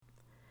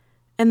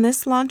In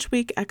this launch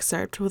week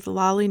excerpt with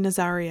Lolly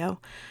Nazario,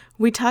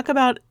 we talk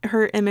about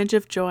her image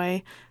of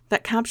joy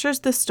that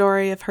captures the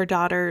story of her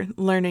daughter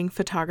learning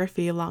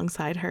photography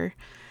alongside her.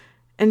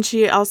 And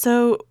she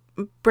also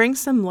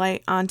brings some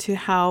light onto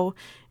how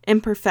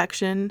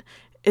imperfection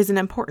is an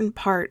important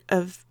part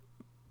of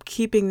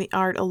keeping the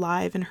art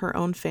alive in her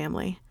own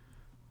family.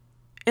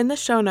 In the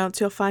show notes,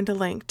 you'll find a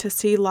link to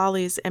see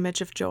Lolly's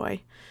image of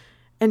joy.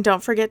 And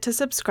don't forget to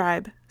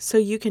subscribe so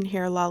you can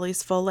hear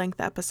Lolly's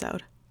full-length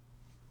episode.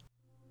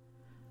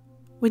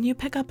 When you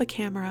pick up a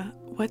camera,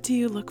 what do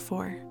you look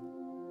for?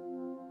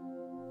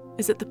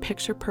 Is it the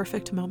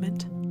picture-perfect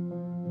moment?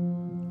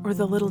 Or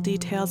the little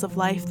details of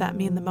life that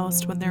mean the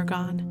most when they're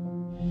gone?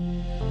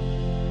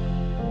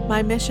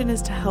 My mission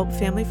is to help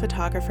family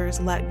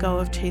photographers let go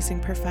of chasing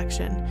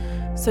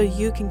perfection so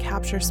you can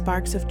capture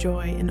sparks of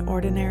joy in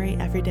ordinary,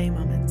 everyday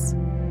moments.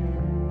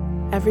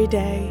 Every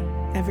day,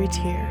 every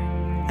tear,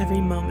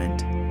 every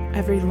moment,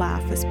 every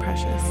laugh is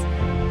precious.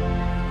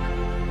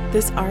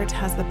 This art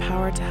has the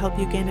power to help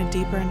you gain a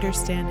deeper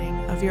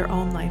understanding of your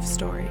own life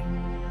story.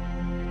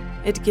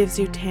 It gives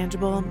you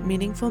tangible,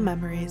 meaningful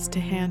memories to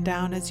hand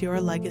down as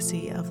your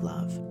legacy of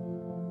love.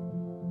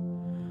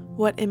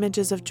 What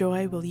images of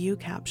joy will you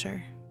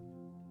capture?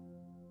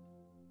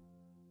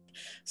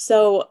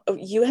 So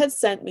you had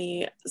sent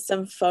me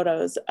some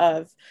photos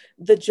of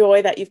the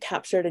joy that you've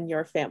captured in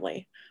your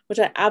family, which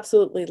I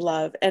absolutely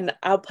love. And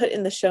I'll put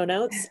in the show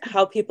notes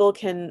how people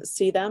can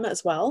see them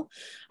as well.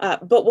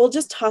 But we'll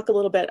just talk a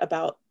little bit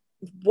about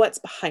what's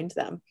behind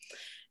them.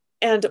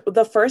 And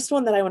the first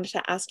one that I wanted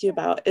to ask you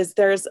about is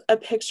there's a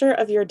picture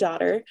of your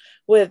daughter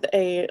with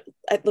it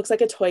looks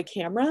like a toy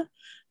camera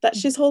that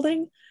she's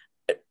holding.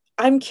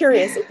 I'm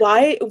curious,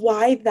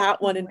 why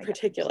that one in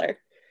particular?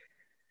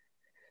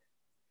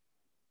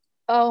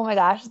 Oh my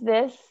gosh,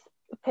 this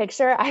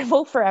picture, I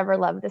will forever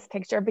love this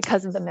picture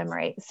because of the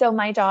memory. So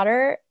my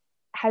daughter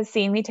has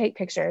seen me take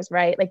pictures,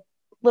 right? Like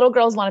little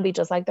girls want to be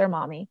just like their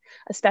mommy,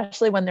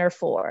 especially when they're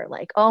 4.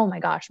 Like, oh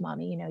my gosh,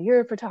 mommy, you're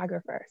a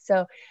photographer.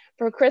 So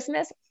for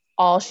Christmas,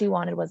 all she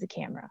wanted was a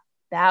camera.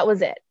 That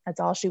was it.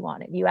 That's all she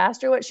wanted. You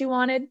asked her what she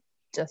wanted,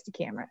 just a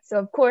camera. So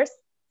of course,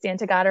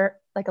 Santa got her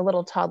like a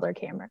little toddler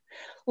camera.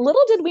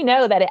 Little did we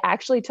know that it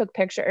actually took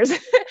pictures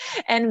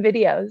and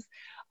videos.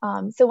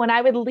 So when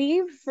I would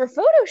leave for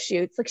photo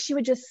shoots, like she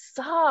would just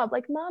sob,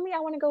 like, "Mommy, I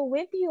want to go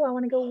with you. I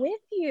want to go with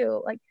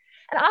you." Like,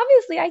 and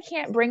obviously I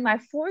can't bring my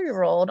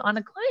 4-year-old on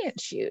a client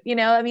shoot,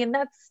 I mean,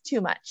 that's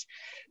too much.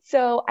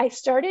 So I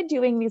started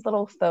doing these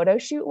little photo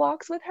shoot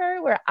walks with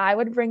her where I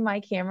would bring my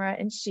camera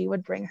and she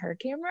would bring her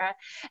camera.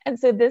 And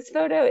so this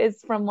photo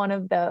is from one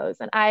of those.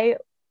 And I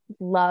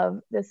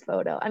love this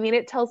photo. I mean,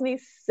 it tells me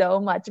so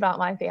much about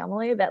my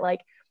family that like,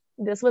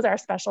 this was our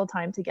special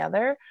time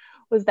together,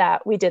 was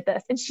that we did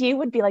this. And she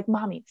would be like,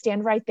 "Mommy,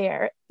 stand right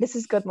there. This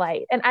is good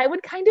light." And I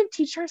would kind of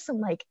teach her some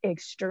like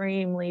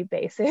extremely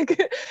basic,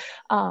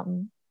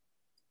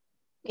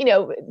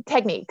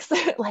 techniques,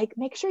 like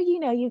make sure,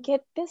 you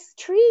get this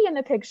tree in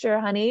the picture,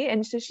 honey.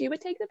 And so she would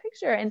take the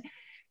picture and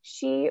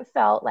she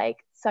felt like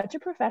such a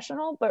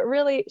professional, but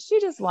really she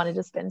just wanted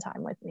to spend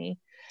time with me,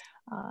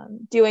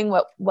 doing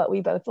what we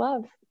both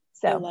love.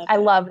 So I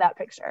love that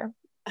picture.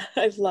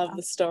 I love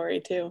the story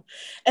too.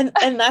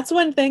 And that's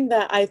one thing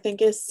that I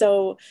think is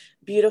so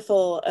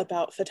beautiful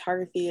about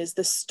photography is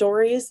the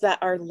stories that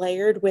are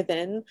layered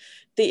within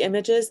the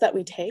images that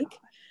we take.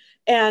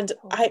 And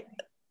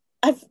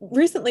I've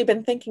recently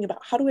been thinking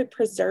about how do I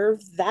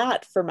preserve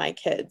that for my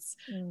kids,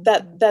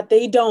 that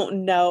they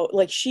don't know,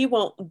 like she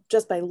won't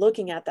just by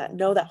looking at that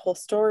know that whole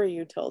story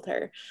you told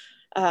her.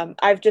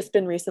 I've just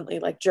been recently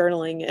like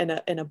journaling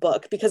in a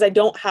book because I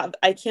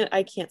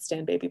can't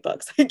stand baby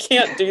books. I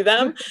can't do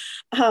them.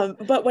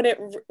 But when it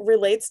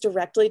relates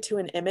directly to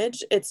an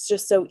image, it's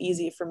just so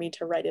easy for me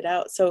to write it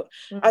out. So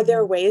are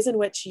there ways in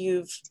which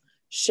you've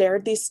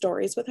shared these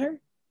stories with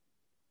her?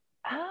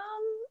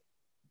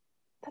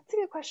 That's a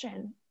good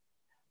question.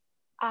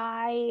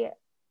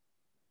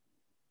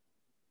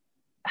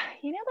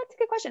 That's a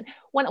good question.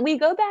 When we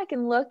go back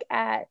and look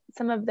at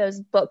some of those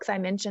books I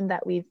mentioned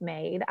that we've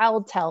made,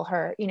 I'll tell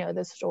her,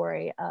 the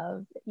story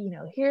of,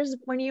 here's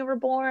when you were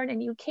born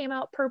and you came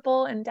out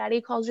purple and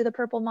daddy calls you the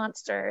purple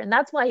monster. And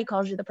that's why he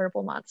calls you the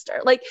purple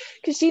monster. Like,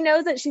 because she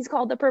knows that she's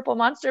called the purple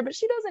monster, but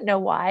she doesn't know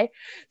why.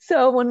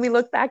 So when we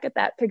look back at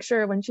that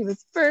picture when she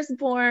was first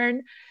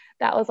born,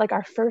 that was like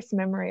our first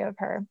memory of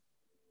her.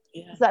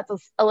 Yeah. So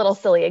that's a little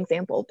silly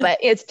example, but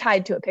it's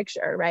tied to a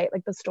picture, right?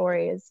 Like the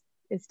story is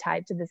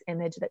tied to this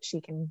image that she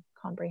can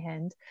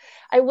comprehend.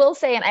 I will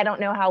say, and I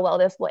don't know how well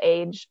this will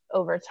age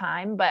over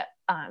time, but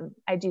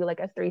I do like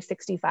a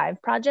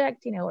 365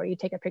 project, where you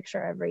take a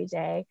picture every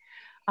day.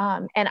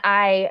 And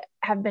I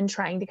have been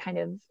trying to kind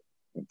of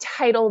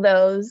title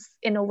those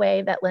in a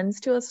way that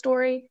lends to a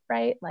story,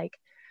 right? Like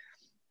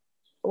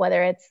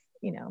whether it's,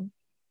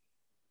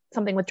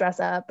 something with dress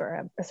up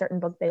or a certain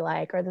book they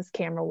like, or this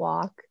camera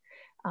walk.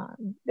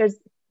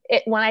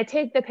 When I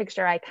take the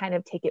picture, I kind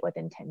of take it with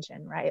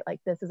intention, right?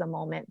 Like this is a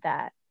moment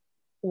that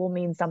will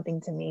mean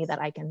something to me that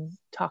I can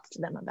talk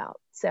to them about.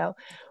 So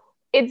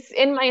it's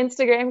in my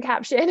Instagram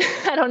caption.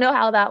 I don't know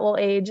how that will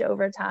age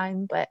over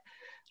time, but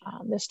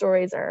the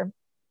stories are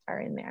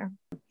in there.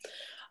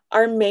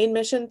 Our main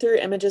mission through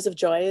Images of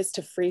Joy is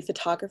to free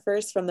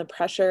photographers from the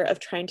pressure of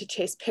trying to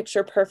chase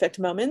picture perfect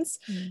moments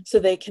so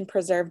they can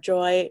preserve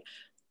joy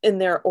in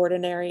their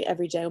ordinary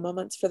everyday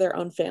moments for their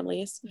own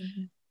families.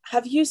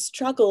 Have you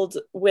struggled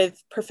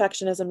with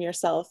perfectionism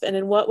yourself, and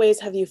in what ways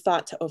have you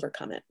thought to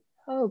overcome it?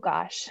 Oh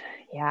gosh.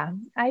 Yeah.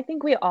 I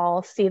think we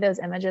all see those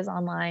images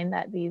online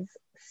that these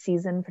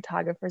seasoned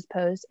photographers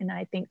post. And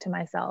I think to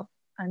myself,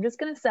 I'm just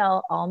going to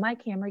sell all my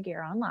camera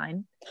gear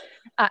online.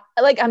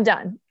 Like I'm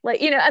done.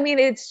 Like, I mean,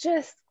 it's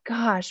just,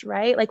 gosh,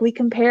 right? Like we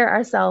compare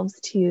ourselves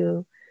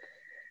to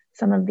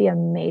some of the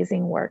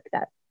amazing work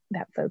that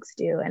folks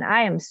do. And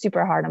I am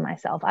super hard on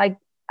myself.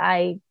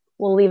 I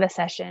will leave a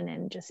session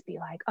and just be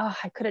like, oh,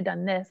 I could have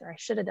done this, or I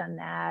should have done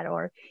that,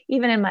 or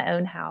even in my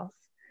own house.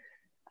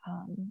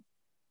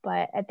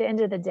 But at the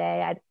end of the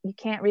day, you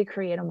can't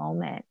recreate a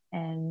moment.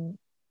 And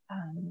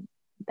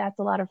that's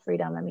a lot of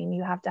freedom. I mean,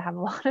 you have to have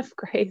a lot of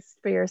grace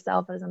for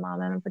yourself as a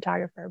mom and a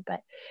photographer.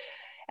 But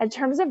in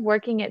terms of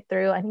working it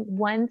through, I think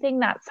one thing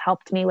that's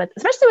helped me with,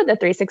 especially with the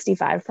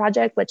 365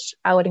 project, which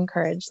I would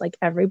encourage like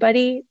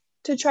everybody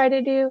to try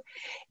to do,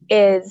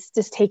 is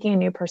just taking a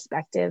new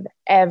perspective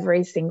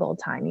every single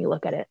time you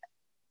look at it,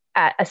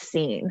 at a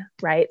scene,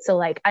 right? So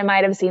like I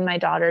might have seen my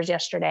daughters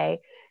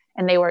yesterday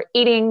and they were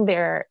eating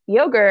their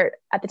yogurt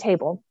at the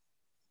table.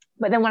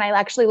 But then when I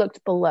actually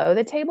looked below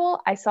the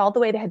table, I saw the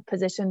way they had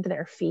positioned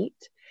their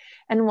feet.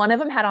 And one of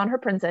them had on her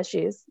princess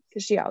shoes,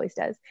 because she always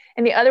does.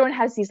 And the other one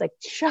has these like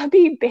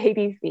chubby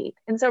baby feet.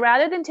 And so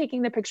rather than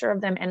taking the picture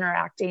of them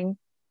interacting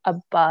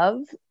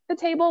above the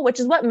table, which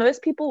is what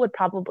most people would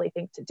probably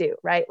think to do,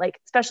 right? Like,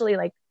 especially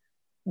like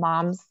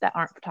moms that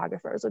aren't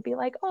photographers would be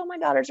like, oh, my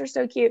daughters are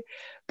so cute.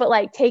 But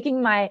like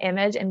taking my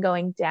image and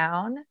going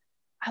down,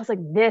 I was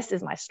like, this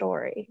is my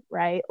story,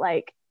 right?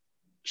 Like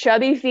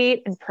chubby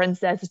feet and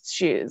princess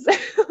shoes.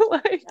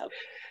 Like,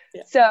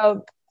 yeah.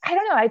 So I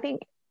don't know. I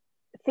think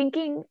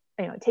thinking,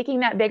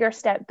 taking that bigger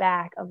step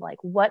back of like,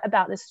 what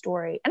about this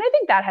story? And I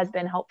think that has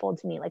been helpful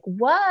to me. Like,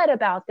 what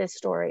about this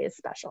story is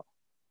special?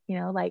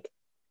 Like,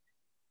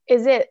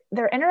 is it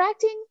they're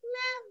interacting?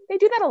 Nah, they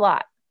do that a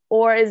lot.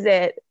 Or is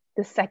it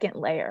the second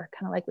layer,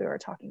 kind of like we were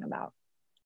talking about?